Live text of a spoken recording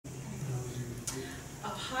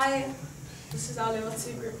Hi, this is our level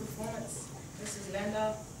 2 group performance. This is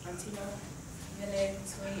Julanda, Fuatino, Mele,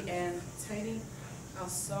 Tui, and Tony. Our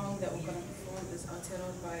song that we're going to perform is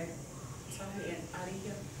Otahuhu by Otahuhu and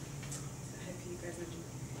Y12. So I hope you guys enjoy.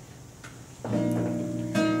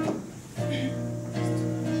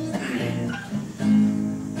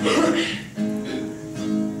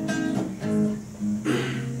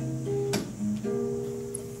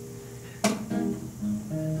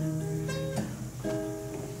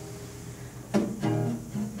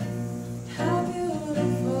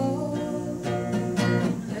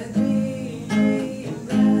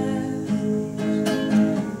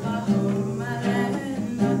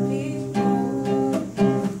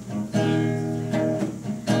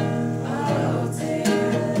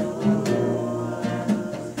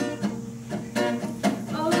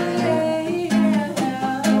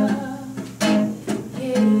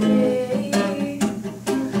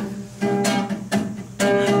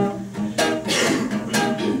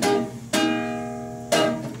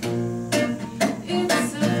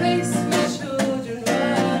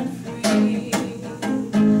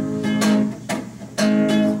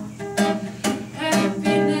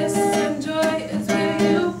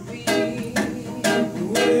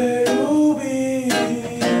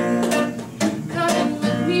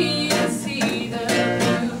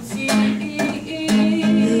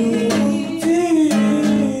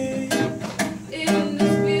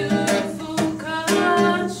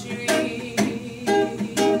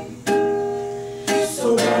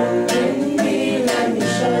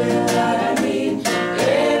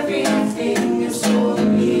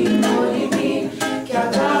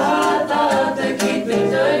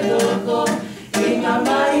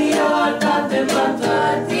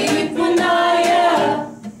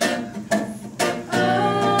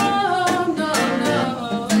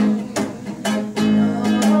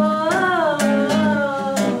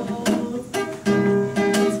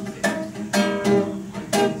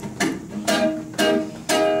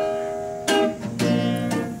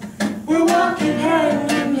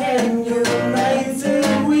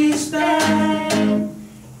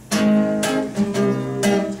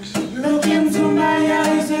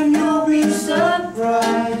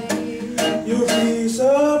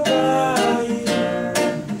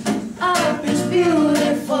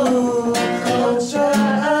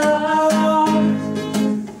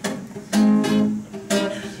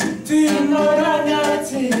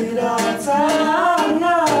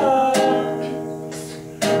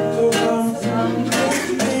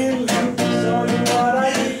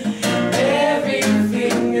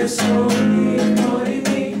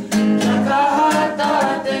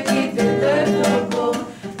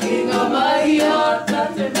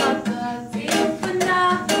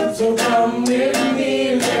 So come with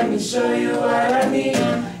me, let me show you what I mean.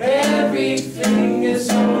 Everything